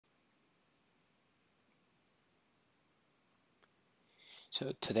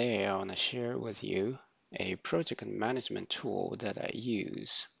So today I want to share with you a project management tool that I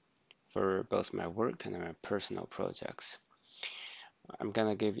use for both my work and my personal projects. I'm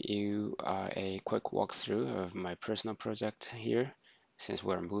gonna give you a quick walkthrough of my personal project here, since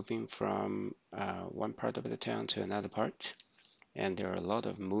we're moving from one part of the town to another part, and there are a lot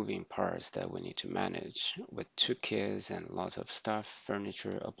of moving parts that we need to manage with two kids and lots of stuff,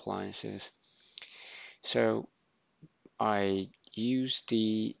 furniture, appliances. So I use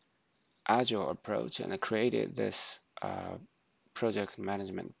the Agile approach, and I created this project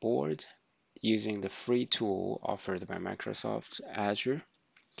management board using the free tool offered by Microsoft Azure.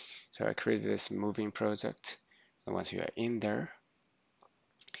 So I created this moving project, and once you are in there,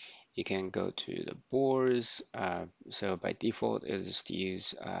 you can go to the boards. So by default, it is to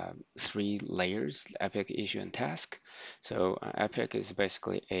use three layers: epic, issue, and task. So epic is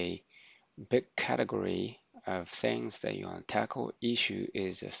basically a big category of things that you want to tackle. Issue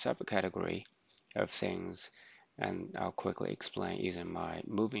is a subcategory of things, and I'll quickly explain using my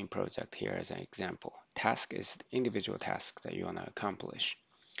moving project here as an example. Task is the individual task that you want to accomplish.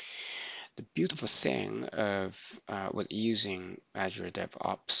 The beautiful thing of with using Azure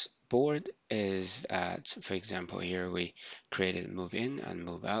DevOps board is that, for example, here we created move in and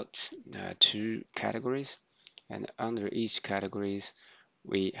move out, two categories, and under each categories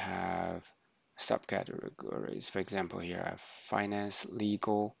we have subcategories. For example, here I have finance,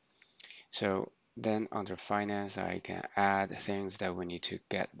 legal. So then under finance, I can add things that we need to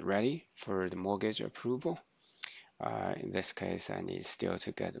get ready for the mortgage approval. In this case, I need still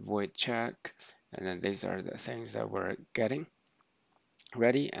to get void check. And then these are the things that we're getting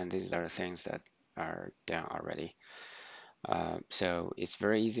ready, and these are the things that are done already. So it's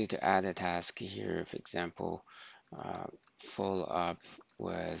very easy to add a task here. For example, uh, follow up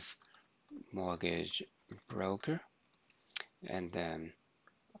with mortgage broker, and then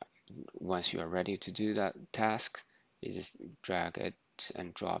once you are ready to do that task, you just drag it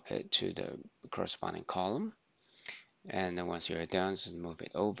and drop it to the corresponding column. And then once you're done, just move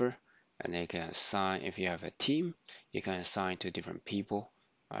it over. And then you can assign, if you have a team, you can assign to different people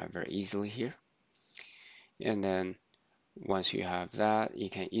very easily here. And then once you have that, you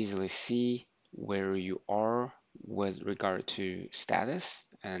can easily see where you are with regard to status,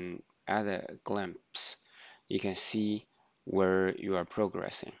 and at a glimpse, you can see where you are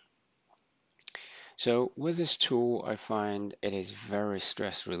progressing. So with this tool, I find it is very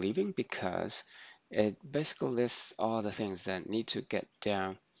stress relieving because it basically lists all the things that need to get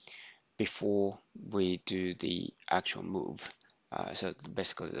done before we do the actual move. So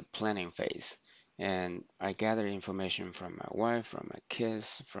basically the planning phase. And I gather information from my wife, from my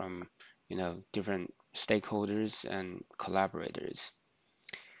kids, from different stakeholders and collaborators.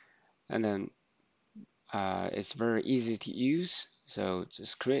 And then it's very easy to use. So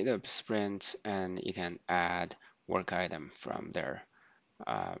just create a sprint and you can add work item from there,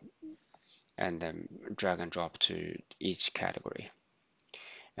 uh, and then drag and drop to each category.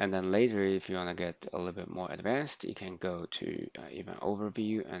 And then later, if you want to get a little bit more advanced, you can go to even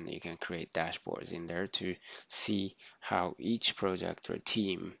overview, and you can create dashboards in there to see how each project or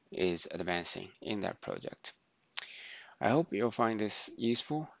team is advancing in that project. I hope you'll find this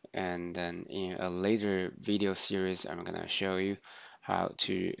useful, and then in a later video series, I'm going to show you how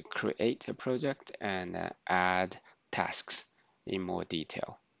to create a project and add tasks in more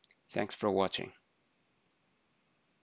detail. Thanks for watching.